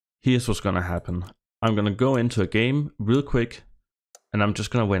here's what's gonna happen. I'm gonna go into a game real quick, and I'm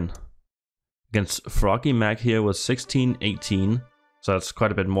just gonna win. Against Froggy Mac here was 16-18, so that's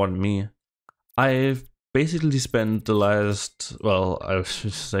quite a bit more than me. I've basically spent the last, well, I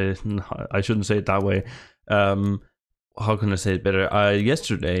shouldn't say it that way. How can I say it better?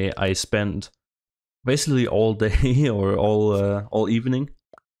 Yesterday I spent basically all day or all evening.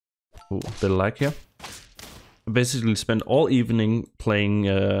 Ooh, bit of lag here. Basically spent all evening playing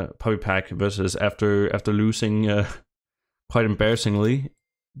Puppy Pack versus after losing quite embarrassingly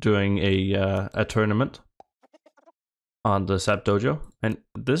during a tournament on the Sap Dojo, and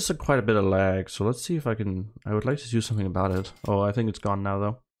this is quite a bit of lag. So let's see if I would like to do something about it. Oh, I think it's gone now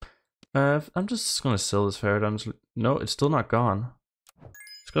though. I'm just gonna sell this ferret. Honestly, no, it's still not gone.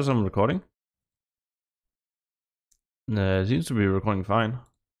 It's because I'm recording. It seems to be recording fine.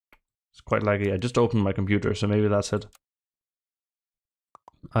 It's quite laggy. I just opened my computer, so maybe that's it.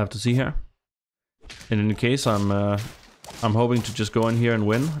 I have to see here. And in the case, I'm hoping to just go in here and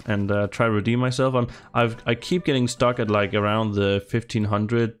win and try to redeem myself. I keep getting stuck at like around the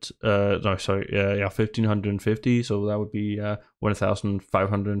 1500. No, sorry, yeah, 1550. So that would be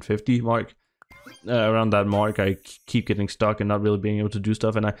 1550 mark. Around that mark, I keep getting stuck and not really being able to do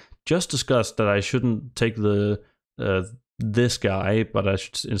stuff. And I just discussed that I shouldn't take the this guy, but I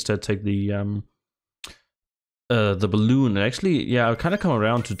should instead take the balloon. And actually, yeah, I've kind of come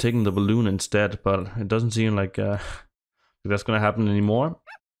around to taking the balloon instead, but it doesn't seem like that's gonna happen anymore.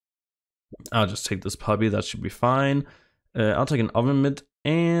 I'll just take this puppy. That should be fine. I'll take an oven mitt,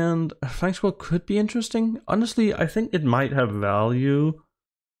 and flank squirrel could be interesting. Honestly, I think it might have value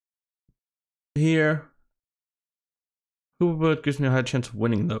here. Hooverbird gives me a high chance of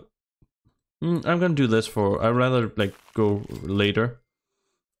winning though. I'm gonna do this I'd rather like go later.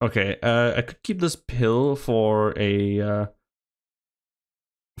 Okay, I could keep this pill for a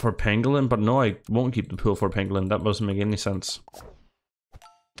pangolin, but no, I won't keep the pill for pangolin. That doesn't make any sense.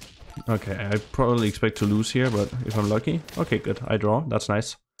 Okay, I probably expect to lose here, but if I'm lucky, okay, good. I draw. That's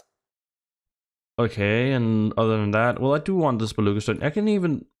nice. Okay, and other than that, well, I do want this beluga sturgeon. I can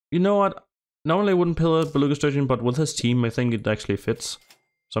even, you know what? Normally I wouldn't pill a beluga sturgeon, but with his team, I think it actually fits.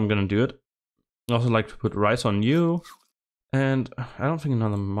 So I'm gonna do it. I also like to put rice on you, and I don't think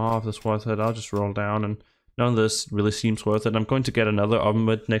another mob is worth it. I'll just roll down, and none of this really seems worth it. I'm going to get another oven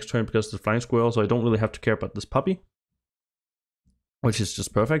mitt next turn because of the flying squirrel, so I don't really have to care about this puppy, which is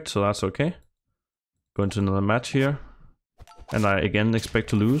just perfect, so that's okay. Going to another match here, and I again expect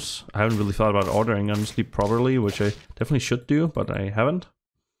to lose. I haven't really thought about ordering honestly properly, which I definitely should do, but I haven't.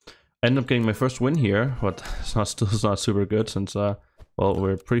 I ended up getting my first win here, but it's not super good since well,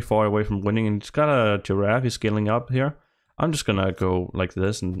 we're pretty far away from winning, and he's got a giraffe. He's scaling up here. I'm just gonna go like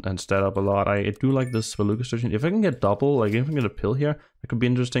this and stat up a lot. I do like this beluga sturgeon. If I can get double, like if I can get a pill here, that could be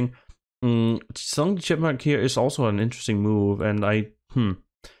interesting. Selling the chipmunk here is also an interesting move, and I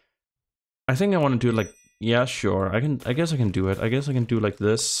think I want to do it like, yeah, sure. I guess I can do it. I guess I can do like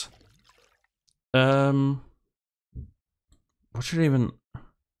this. What should I even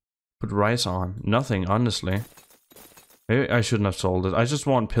put rice on? Nothing, honestly. Maybe I shouldn't have sold it. I just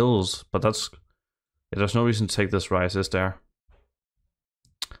want pills, but that's... Yeah, there's no reason to take this rice, is there?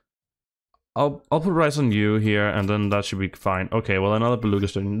 I'll put rice on you here, and then that should be fine. Okay, well, another beluga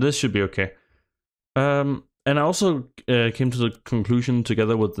sturgeon. This should be okay. And I also came to the conclusion,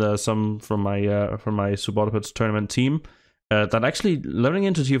 together with some from my Subotopods tournament team, that actually leveling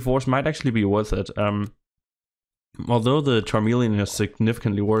into tier 4s might actually be worth it. Although the Charmeleon is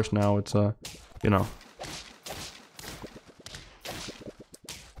significantly worse now, it's you know.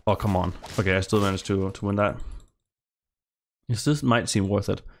 Oh, come on. Okay, I still managed to win that. Yes, this might seem worth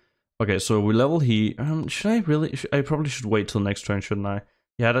it. Okay, so we level he. Should I really? I probably should wait till next turn, shouldn't I?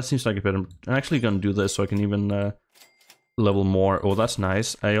 Yeah, that seems like a bit. I'm actually gonna do this so I can even level more. Oh, that's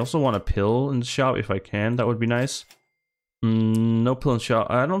nice. I also want a pill in the shop if I can. That would be nice. No pill in the shop.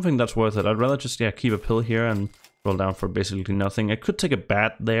 I don't think that's worth it. I'd rather just keep a pill here and roll down for basically nothing. I could take a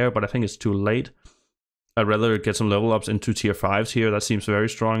bat there, but I think it's too late. I'd rather get some level ups into tier 5s here. That seems very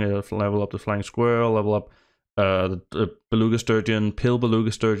strong. Level up the flying squirrel, level up the beluga sturgeon, pill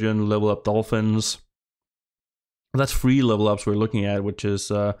beluga sturgeon, level up dolphins. That's 3 level ups we're looking at, which is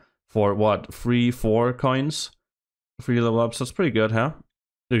for what? 4 coins? 3 level ups. That's pretty good, huh?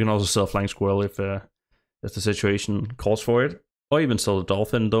 You can also sell flying squirrel if the situation calls for it, or even sell the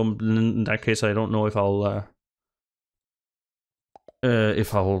dolphin. Though in that case, I don't know if I'll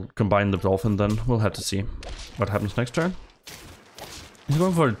combine the dolphin. Then we'll have to see what happens next turn. He's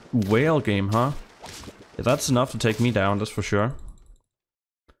going for a whale game, huh? Yeah, that's enough to take me down, that's for sure.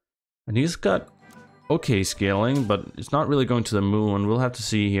 And he's got... okay scaling, but it's not really going to the moon. We'll have to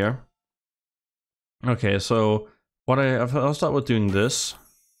see here. Okay, so what I'll start with doing this.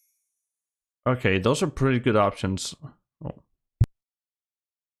 Okay, those are pretty good options. Oh.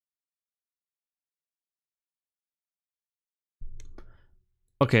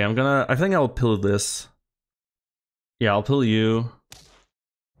 Okay, I think I'll pill this. Yeah, I'll pill you.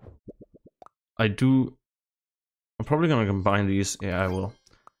 I'm probably gonna combine these. Yeah, I will.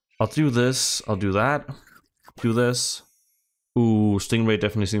 I'll do this, I'll do that. Do this. Ooh, Stingray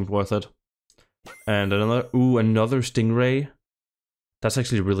definitely seems worth it. And another Stingray. That's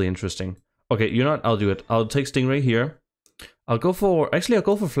actually really interesting. Okay, you know what? I'll do it. I'll take Stingray here. I'll go for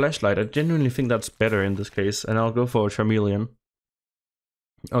Flashlight. I genuinely think that's better in this case. And I'll go for Charmeleon.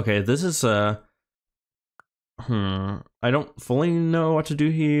 Okay, this is I don't fully know what to do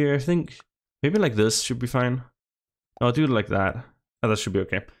here. I think maybe like this should be fine. I'll do it like that. Oh, that should be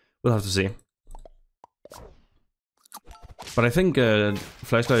okay. We'll have to see. But I think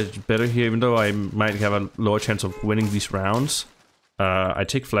Flashlight is better here, even though I might have a lower chance of winning these rounds. I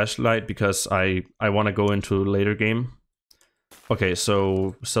take Flashlight because I want to go into a later game. Okay,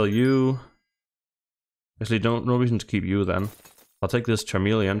 so sell you. Actually, no reason to keep you then. I'll take this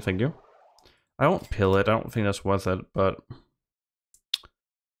Charmeleon, thank you. I won't pill it, I don't think that's worth it, but...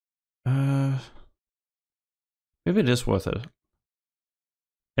 maybe it is worth it.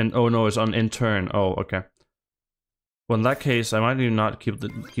 And oh no, it's on in turn. Oh, okay. Well, in that case, I might even not keep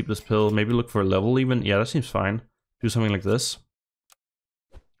this pill. Maybe look for a level even. Yeah, that seems fine. Do something like this.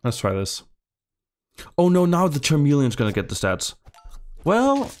 Let's try this. Oh no, now the Charmeleon's gonna get the stats.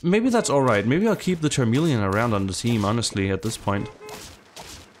 Well, maybe that's alright. Maybe I'll keep the Charmeleon around on the team, honestly, at this point.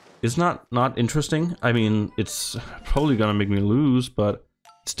 It's not interesting. I mean, it's probably gonna make me lose, but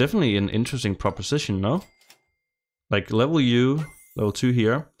it's definitely an interesting proposition, no? Like, level U, level 2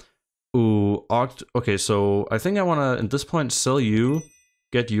 here. Ooh, okay, so I think I wanna, at this point, sell you,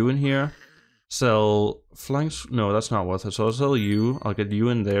 get you in here. Sell flying, no, that's not worth it. So I'll sell you, I'll get you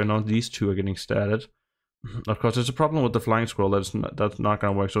in there. Now these two are getting statted. Of course, there's a problem with the flying squirrel. That's not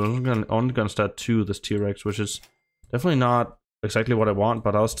gonna work. So I'm only gonna stat 2 this T-Rex, which is definitely not exactly what I want,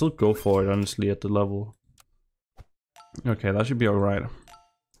 but I'll still go for it, honestly, at the level. Okay, that should be alright.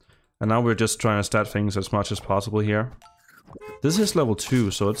 And now we're just trying to stat things as much as possible here. This is level 2,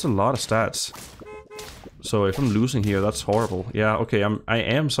 so it's a lot of stats. So if I'm losing here, that's horrible. Yeah, okay, I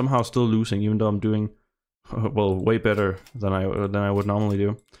am somehow still losing, even though I'm doing, well, way better than I would normally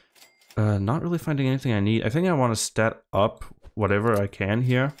do. Not really finding anything I need. I think I want to stat up whatever I can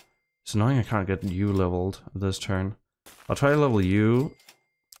here. It's annoying I can't get you leveled this turn. I'll try to level you.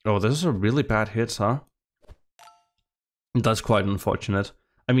 Oh, this is a really bad hit, huh? That's quite unfortunate.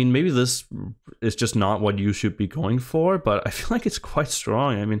 I mean, maybe this is just not what you should be going for, but I feel like it's quite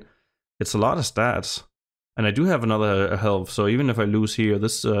strong. I mean, it's a lot of stats. And I do have another health, so even if I lose here,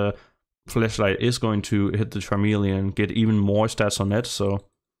 this Flashlight is going to hit the Charmeleon, get even more stats on it, so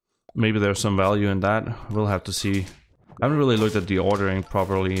maybe there's some value in that. We'll have to see. I haven't really looked at the ordering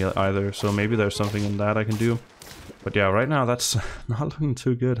properly either, so maybe there's something in that I can do. But yeah, right now that's not looking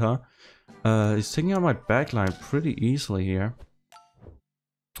too good, huh? He's taking out my backline pretty easily here.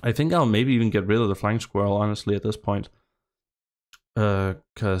 I think I'll maybe even get rid of the flying squirrel, honestly, at this point.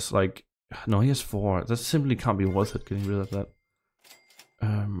 Cause like, no, he has 4. That simply can't be worth it, getting rid of that.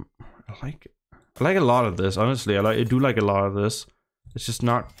 I like a lot of this, honestly. I do like a lot of this. It's just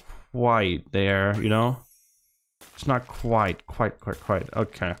not quite there, you know? It's not quite.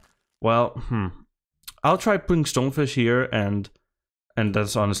 Okay. Well, I'll try putting Stonefish here, and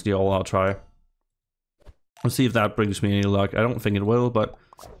that's honestly all I'll try. Let's see if that brings me any luck. I don't think it will, but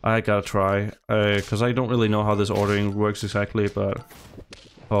I gotta try. Because I don't really know how this ordering works exactly, but...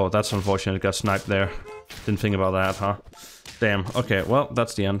 Oh, that's unfortunate. It got sniped there. Didn't think about that, huh? Damn. Okay, well,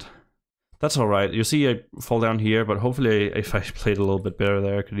 that's the end. That's alright. You see I fall down here, but hopefully if I played a little bit better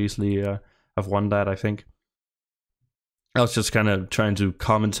there, I could easily have won that, I think. I was just kind of trying to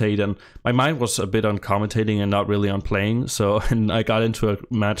commentate, and my mind was a bit on commentating and not really on playing, so and I got into a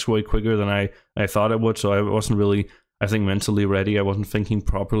match way quicker than I thought I would, so I wasn't really, I think, mentally ready. I wasn't thinking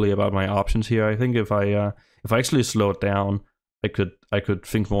properly about my options here. I think if I actually slowed down, I could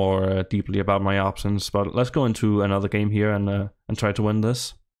think more deeply about my options. But let's go into another game here and try to win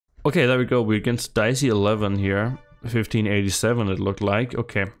this. Okay, there we go. We're against Dicey 11 here, 1587 it looked like.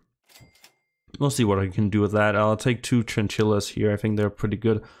 Okay. We'll see what I can do with that. I'll take 2 chinchillas here. I think they're pretty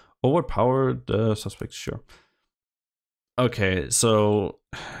good. Overpowered suspects, sure. Okay, so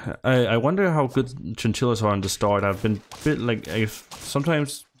I wonder how good chinchillas are on the start. I've been a bit like,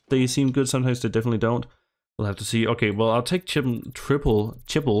 sometimes they seem good, sometimes they definitely don't. We'll have to see. Okay, well, I'll take chipmunk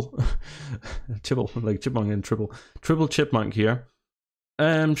like chipmunk and triple chipmunk here.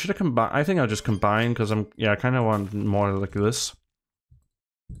 Should I combine? I think I'll just combine because I kind of want more like this.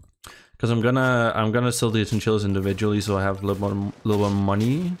 Because I'm gonna sell the chinchillas individually, so I have a little more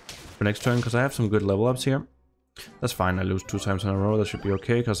money for next turn. Because I have some good level ups here. That's fine. I lose 2 times in a row. That should be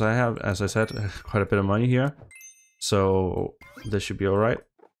okay. Because I have, as I said, quite a bit of money here. So this should be all right.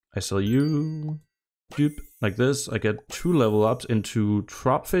 I sell you, like this. I get 2 level ups into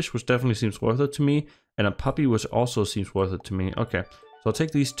tropfish, which definitely seems worth it to me, and a puppy, which also seems worth it to me. Okay, so I'll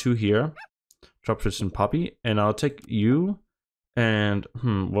take these 2 here, tropfish and puppy, and I'll take you. And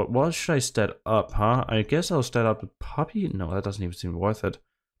what should I stat up, huh? I guess I'll stat up the puppy. No, that doesn't even seem worth it.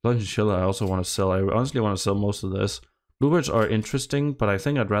 Chinchilla I also want to sell. I honestly want to sell most of this. Bluebirds are interesting, but I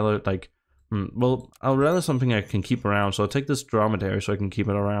think I'd rather like, well, I'll rather something I can keep around. So I'll take this dromedary so I can keep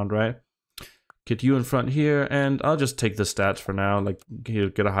it around, right? Get you in front here, and I'll just take the stats for now. Like,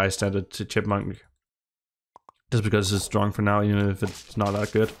 get a high stat to chipmunk, just because it's strong for now, even if it's not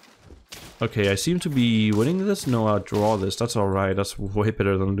that good. Okay, I seem to be winning this. No, I'll draw this. That's alright. That's way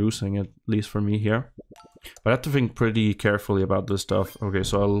better than losing, at least for me here. But I have to think pretty carefully about this stuff. Okay,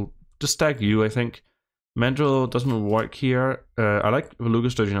 so I'll just stack you, I think. Mandrill doesn't work here. I like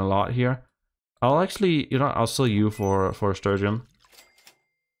Beluga Sturgeon a lot here. I'll actually, I'll sell you for a Sturgeon.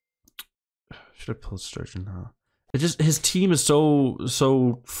 Should I pull Sturgeon now? It just, his team is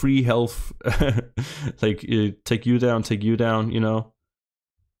so free health. Like, take you down,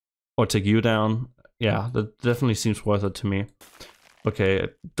 or take you down. Yeah, that definitely seems worth it to me. Okay,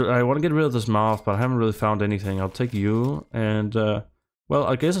 I want to get rid of this mouth, but I haven't really found anything. I'll take you, and well,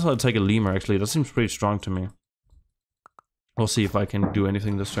 I guess I'll take a lemur actually. That seems pretty strong to me. We'll see if I can do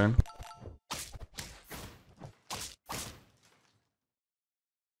anything this turn.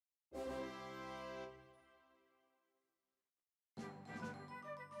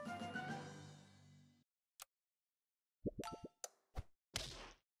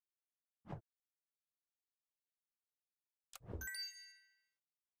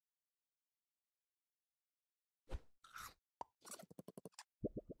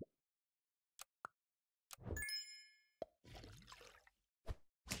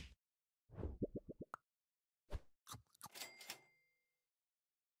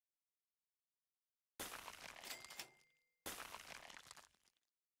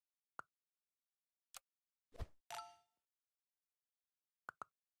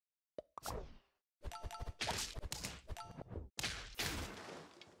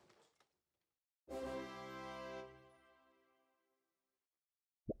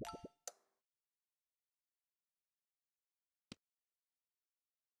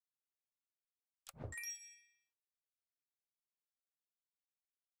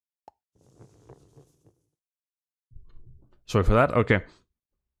 Sorry for that. Okay.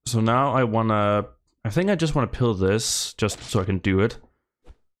 So now I think I just want to pill this, just so I can do it.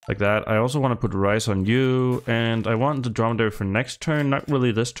 Like that. I also want to put rice on you, and I want the dromedary for next turn, not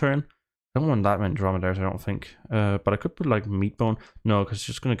really this turn. I don't want that many dromedaries, I don't think. But I could put like meatbone. No, because it's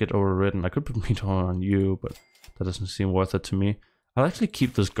just going to get overridden. I could put meatbone on you, but that doesn't seem worth it to me. I'll actually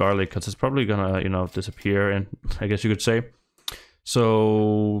keep this garlic, because it's probably going to, disappear, and I guess you could say.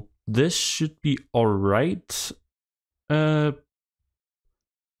 So this should be alright.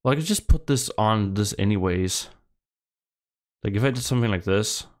 Well, I could just put this on this anyways. Like, if I did something like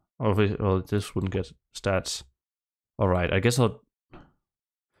this, well, this wouldn't get stats. Alright, I guess I'll...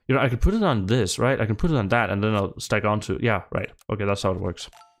 I could put it on this, right? I can put it on that, and then I'll stack onto... Yeah, right. Okay, that's how it works.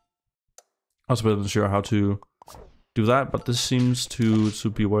 I was a bit unsure how to do that, but this seems to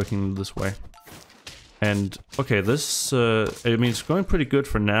be working this way. And, okay, this... I mean, it's going pretty good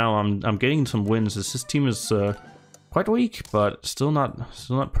for now. I'm getting some wins. This team is... quite weak, but still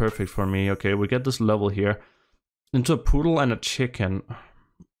not perfect for me. Okay, we get this level here. Into a poodle and a chicken.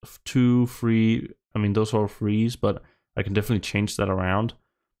 2 free. I mean, those are frees, but I can definitely change that around.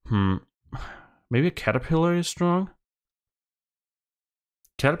 Maybe a caterpillar is strong?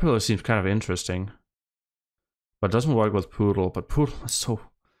 Caterpillar seems kind of interesting. But it doesn't work with poodle. But poodle is so...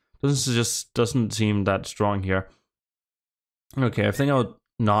 doesn't seem that strong here. Okay, I think I'll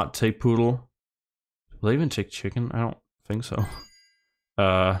not take poodle. Will I even take chicken? I don't think so.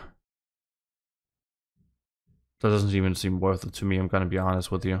 That doesn't even seem worth it to me, I'm gonna be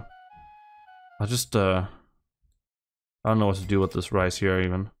honest with you. I'll just, I don't know what to do with this rice here,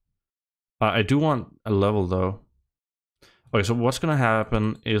 even. I do want a level, though. Okay, so what's gonna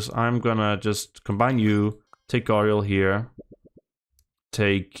happen is I'm gonna just combine you, take Goriel here,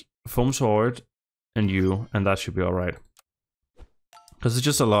 take Foam Sword, and you, and that should be alright. Because it's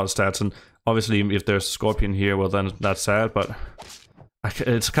just a lot of stats, and obviously if there's a Scorpion here, well then that's sad, but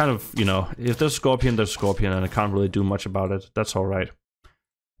it's kind of, you know, if there's Scorpion, there's Scorpion, and I can't really do much about it. That's alright.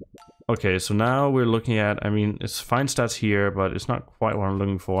 Okay, so now we're looking at, I mean, it's fine stats here, but it's not quite what I'm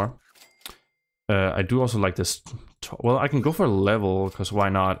looking for. I do also like this, well, I can go for a level, because why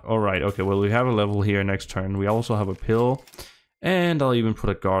not? Alright, okay, well, we have a level here next turn. We also have a pill, and I'll even put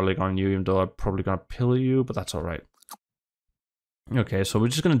a garlic on you, even though I'm probably gonna pill you, but that's alright. Okay, so we're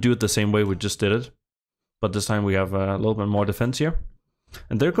just gonna do it the same way we just did it, but this time we have a little bit more defense here.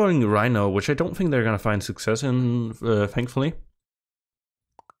 And they're going Rhino, which I don't think they're gonna find success in, thankfully.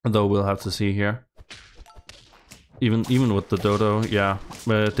 Though we'll have to see here. Even with the Dodo, yeah.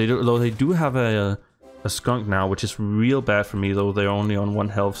 Though they do have a skunk now, which is real bad for me, though they're only on 1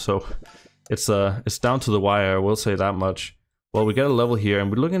 health, so it's down to the wire, I will say that much. Well, we get a level here,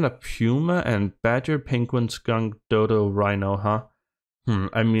 and we're looking at Puma and Badger, Penguin, Skunk, Dodo, Rhino, huh?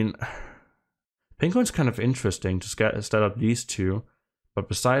 I mean, Penguin's kind of interesting to start up these two, but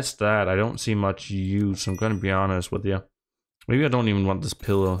besides that, I don't see much use, I'm gonna be honest with you. Maybe I don't even want this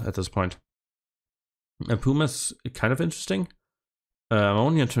pillow at this point. And Puma's kind of interesting. I'm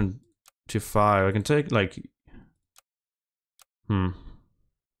only on turn 5. I can take, like...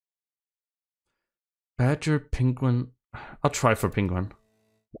 Badger, Penguin... I'll try for Penguin.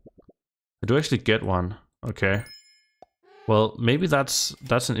 I do actually get one. Okay. Well, maybe that's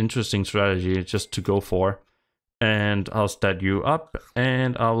an interesting strategy just to go for. And I'll stat you up,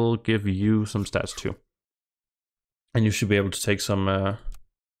 and I will give you some stats too. And you should be able to take some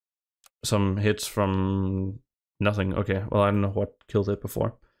hits from nothing. Okay, well, I don't know what killed it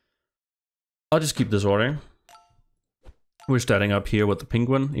before. I'll just keep this order. We're starting up here with the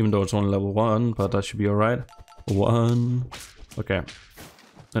Penguin, even though it's only level 1, but that should be alright. 1. Okay.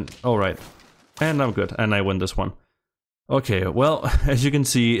 And alright. And I'm good, and I win this one. Okay, well, as you can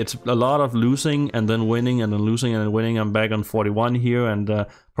see, it's a lot of losing and then winning and then losing and then winning. I'm back on 41 here, and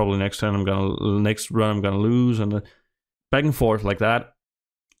probably next run I'm gonna lose, and back and forth like that.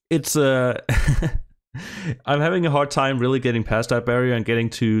 It's I'm having a hard time really getting past that barrier and getting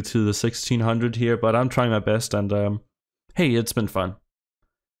to the 1600 here, but I'm trying my best, and hey, it's been fun.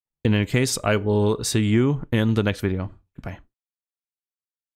 In any case, I will see you in the next video. Goodbye.